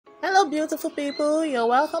Hello beautiful people, you're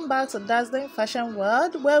welcome back to Dazzling Fashion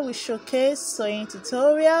World, where we showcase sewing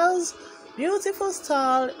tutorials, beautiful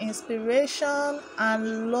style, inspiration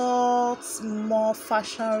and lots more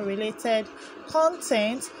fashion related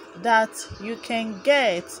content that you can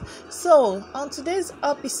get. So on today's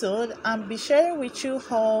episode, I'll be sharing with you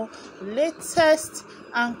how latest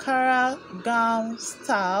Ankara gown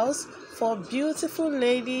styles for beautiful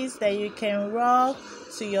ladies that you can rock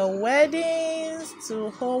to your weddings,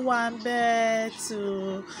 to Howambe,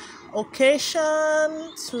 to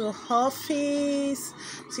occasion, to office,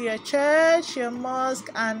 to your church, your mosque,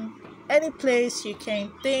 and any place you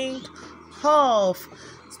can think of.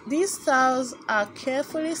 These styles are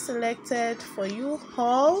carefully selected for you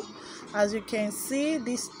all. As you can see,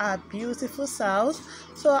 these are beautiful styles.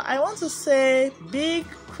 So I want to say big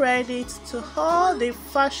credit to all the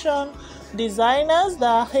fashion designers that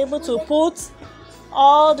are able to put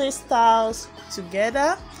all these styles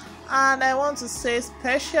together, and I want to say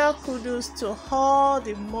special kudos to all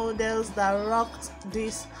the models that rocked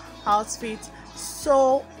this outfit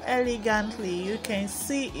so elegantly. You can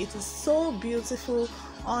see it is so beautiful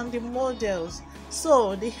on the models.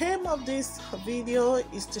 So the aim of this video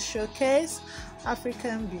is to showcase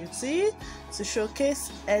African beauty, to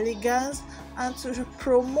showcase elegance, and to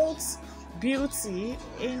promote beauty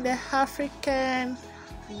in the African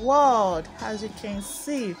world. As you can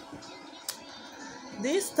see,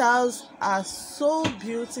 these styles are so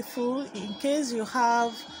beautiful. In case you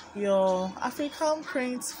have your African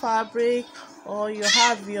print fabric or you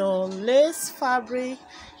have your lace fabric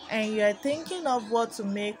and you are thinking of what to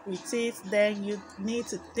make with it, then you need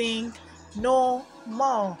to think no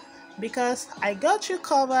more, because I got you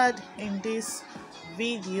covered in this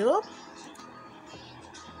video.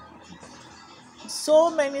 So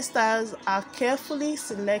many styles are carefully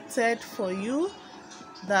selected for you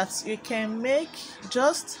that you can make.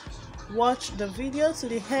 Just watch the video to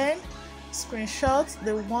the end, screenshot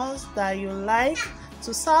the ones that you like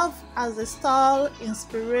to serve as a style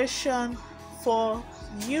inspiration for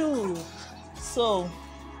you. So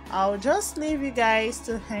I'll just leave you guys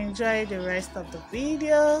to enjoy the rest of the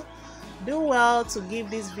video. Do well to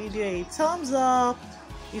give this video a thumbs up.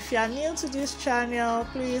 If you are new to this channel,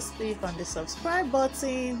 please click on the subscribe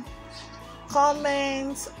button,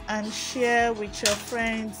 comment and share with your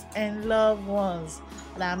friends and loved ones.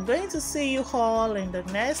 And I'm going to see you all in the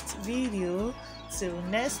next video. Till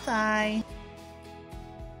next time.